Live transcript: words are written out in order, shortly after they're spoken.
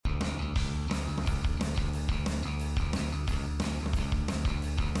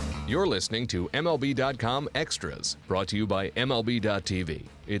You're listening to MLB.com Extras, brought to you by MLB.tv.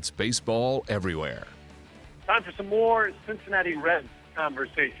 It's baseball everywhere. Time for some more Cincinnati Reds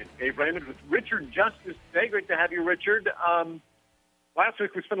conversation. Dave Raymond with Richard Justice today. Great to have you, Richard. Last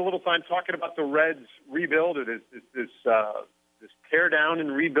week we spent a little time talking about the Reds rebuild, or this tear down and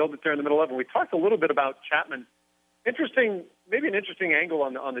rebuild that they're in the middle of. And we talked a little bit about Chapman. Maybe an interesting angle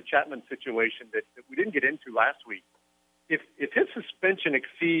on the Chapman situation that we didn't get into last week. If his suspension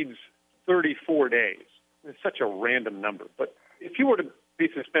exceeds 34 days, it's such a random number, but if he were to be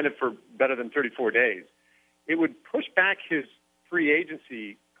suspended for better than 34 days, it would push back his free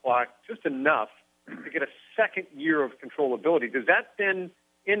agency clock just enough to get a second year of controllability. Does that then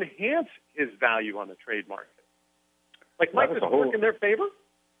enhance his value on the trade market? Like, Mike, does it work in their favor?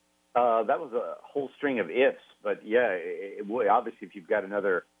 That was a whole string of ifs, but yeah, it would. Obviously, if you've got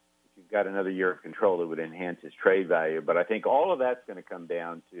another year of control, it would enhance his trade value. But I think all of that's going to come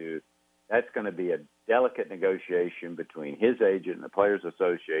down to, that's going to be a delicate negotiation between his agent and the Players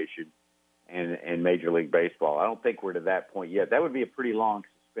Association and Major League Baseball. I don't think we're to that point yet. That would be a pretty long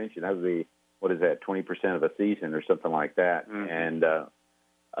suspension. That would be, 20% of a season or something like that. Mm-hmm.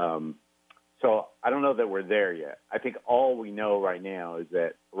 And so I don't know that we're there yet. I think all we know right now is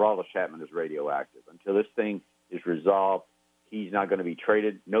that Aroldis Chapman is radioactive. Until this thing is resolved, he's not going to be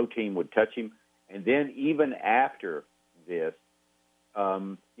traded. No team would touch him. And then even after this,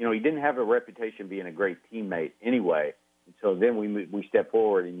 he didn't have a reputation being a great teammate anyway. And so then we step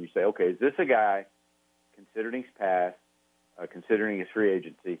forward and you say, okay, is this a guy, considering his past, considering his free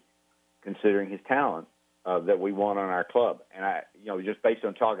agency, considering his talent, that we want on our club? And just based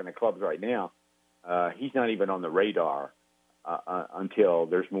on talking to clubs right now, he's not even on the radar until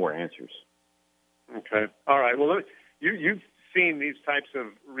there's more answers. Okay. All right. Well, you've seen these types of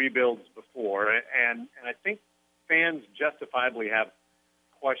rebuilds before, and I think fans justifiably have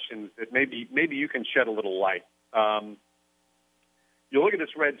questions that maybe you can shed a little light. You look at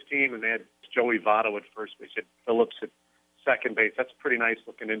this Reds team, and they had Joey Votto at first base, had Phillips at second base. That's a pretty nice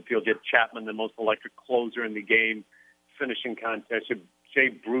looking infield. You had Chapman, the most electric closer in the game, finishing contest. You had Jay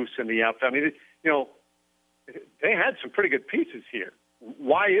Bruce in the outfield. I mean, they had some pretty good pieces here.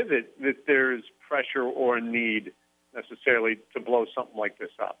 Why is it that there's pressure or a need necessarily to blow something like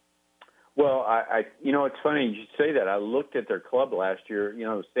this up? Well, it's funny you say that. I looked at their club last year,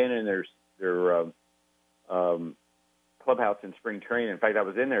 standing in their clubhouse in spring training. In fact, I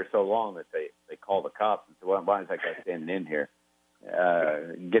was in there so long that they called the cops and said, well, why is that guy standing in here?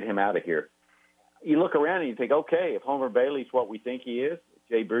 Get him out of here. You look around and you think, okay, if Homer Bailey's what we think he is, if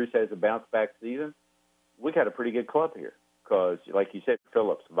Jay Bruce has a bounce-back season, we got a pretty good club here. Because, like you said,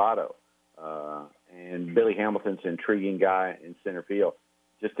 Phillips, Votto, and Billy Hamilton's an intriguing guy in center field.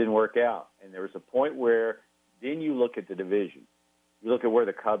 Just didn't work out. And there was a point where then you look at the division. You look at where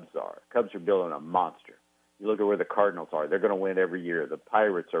the Cubs are. Cubs are building a monster. You look at where the Cardinals are. They're going to win every year. The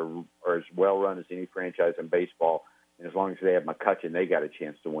Pirates are as well-run as any franchise in baseball. And as long as they have McCutchen, they got a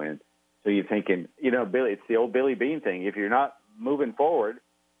chance to win. So you're thinking, Billy, it's the old Billy Beane thing. If you're not moving forward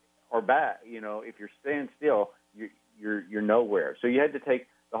or back, if you're staying still, you're nowhere. So you had to take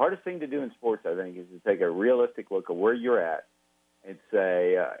 – the hardest thing to do in sports, I think, is to take a realistic look at where you're at and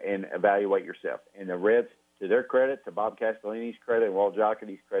say and evaluate yourself. And the Reds, to their credit, to Bob Castellini's credit, and Walt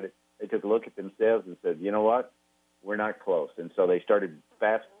Jocketty's credit, they took a look at themselves and said, you know what, we're not close. And so they started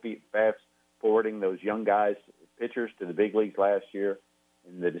fast forwarding those young guys, pitchers, to the big leagues last year.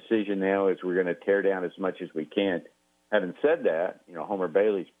 And the decision now is we're going to tear down as much as we can. Having said that, Homer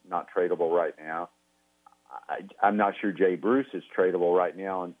Bailey's not tradable right now. I'm not sure Jay Bruce is tradable right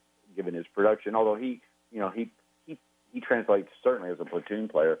now, and given his production, although he translates certainly as a platoon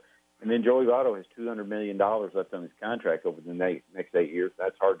player. And then Joey Votto has $200 million left on his contract over the next 8 years.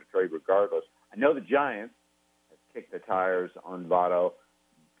 That's hard to trade regardless. I know the Giants have kicked the tires on Votto,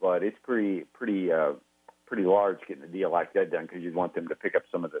 but it's pretty large getting a deal like that done because you'd want them to pick up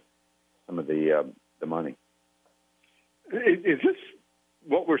some of the money. Is this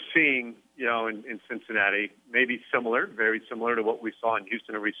what we're seeing, in Cincinnati? Maybe very similar to what we saw in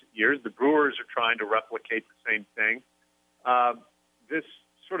Houston in recent years. The Brewers are trying to replicate the same thing. This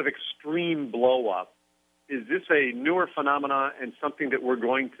sort of extreme blow-up, is this a newer phenomenon and something that we're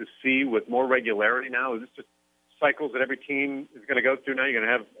going to see with more regularity now? Is this just cycles that every team is going to go through now? You're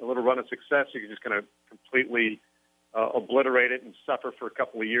going to have a little run of success, you're just going to completely obliterate it and suffer for a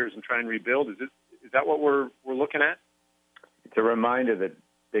couple of years and try and rebuild? Is that what we're looking at? It's a reminder that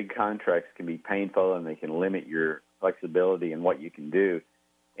big contracts can be painful and they can limit your flexibility and what you can do.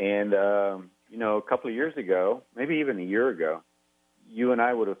 And, a couple of years ago, maybe even a year ago, you and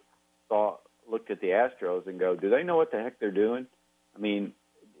I would have looked at the Astros and go, do they know what the heck they're doing? I mean,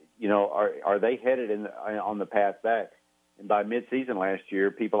 are they headed on the path back? And by midseason last year,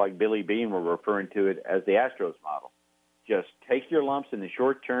 people like Billy Beane were referring to it as the Astros model. Just take your lumps in the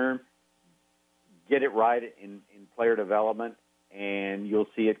short term, get it right in player development, and you'll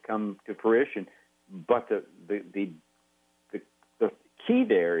see it come to fruition. But the key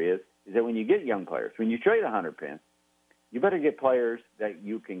there is that when you get young players, when you trade Hunter Pence, you better get players that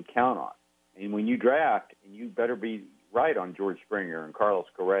you can count on. And when you draft, and you better be right on George Springer and Carlos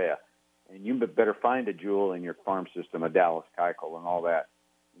Correa, and you better find a jewel in your farm system, a Dallas Keuchel and all that.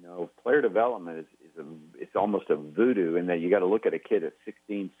 Player development is almost a voodoo in that you got to look at a kid at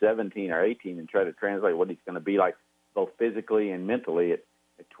 16, 17, or 18 and try to translate what he's going to be like both physically and mentally at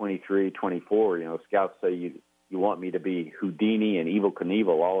 23, 24. Scouts say you want me to be Houdini and Evel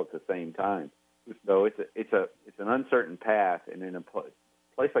Knievel all at the same time. So it's an uncertain path, and in a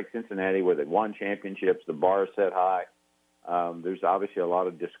place like Cincinnati where they've won championships, the bar is set high. There's obviously a lot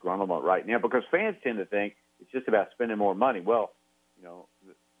of disgruntlement right now because fans tend to think it's just about spending more money. Well,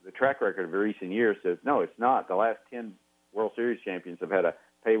 the track record of recent years says, no, it's not. The last 10 World Series champions have had a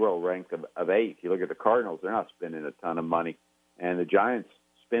payroll rank of 8. You look at the Cardinals, they're not spending a ton of money. And the Giants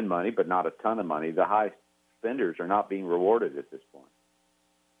spend money, but not a ton of money. The high spenders are not being rewarded at this point.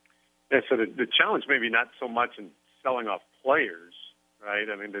 Yeah, so the challenge maybe not so much in selling off players, right?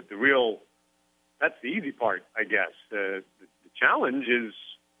 I mean, that's the easy part, I guess. The challenge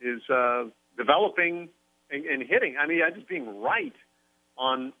is developing and hitting. I mean, just being right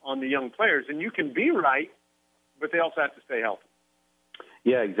on the young players. And you can be right, but they also have to stay healthy.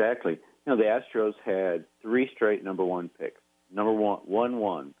 Yeah, exactly. The Astros had 3 straight number 1 picks, number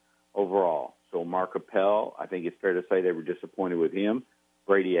 1 overall. So Mark Appel, I think it's fair to say they were disappointed with him.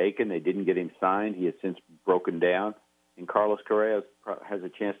 Brady Aiken, they didn't get him signed. He has since broken down. And Carlos Correa has a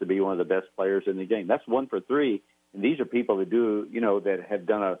chance to be one of the best players in the game. That's 1 for 3. And these are people that that have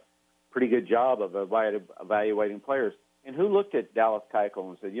done a pretty good job of evaluating players. And who looked at Dallas Keuchel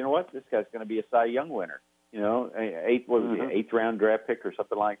and said, you know what, this guy's going to be a Cy Young winner. 8th round draft pick or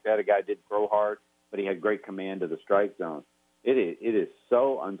something like that. A guy did throw hard, but he had great command of the strike zone. It is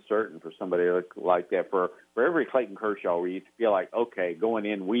so uncertain for somebody like that. For every Clayton Kershaw, where you feel like, okay, going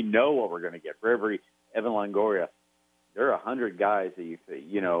in, we know what we're going to get. For every Evan Longoria, there are 100 guys that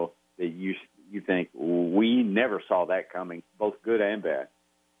you think we never saw that coming, both good and bad.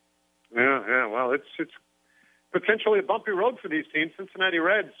 Yeah. Well, it's potentially a bumpy road for these teams. Cincinnati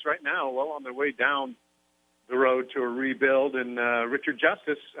Reds right now, well on their way down the road to a rebuild, and Richard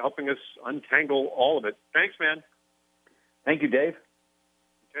Justice helping us untangle all of it. Thanks, man. Thank you, Dave.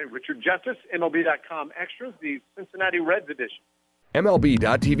 Okay, Richard Justice, MLB.com Extras, the Cincinnati Reds edition.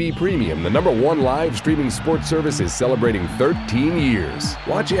 MLB.TV Premium, the #1 live streaming sports service, is celebrating 13 years.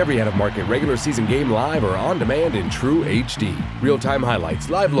 Watch every out-of-market regular season game live or on demand in true HD. Real-time highlights,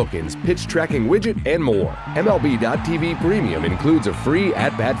 live look-ins, pitch tracking widget, and more. MLB.TV Premium includes a free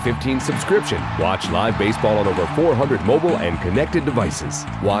At-Bat 15 subscription. Watch live baseball on over 400 mobile and connected devices.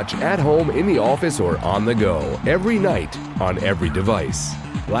 Watch at home, in the office, or on the go, every night, on every device.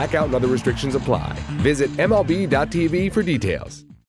 Blackout and other restrictions apply. Visit MLB.TV for details.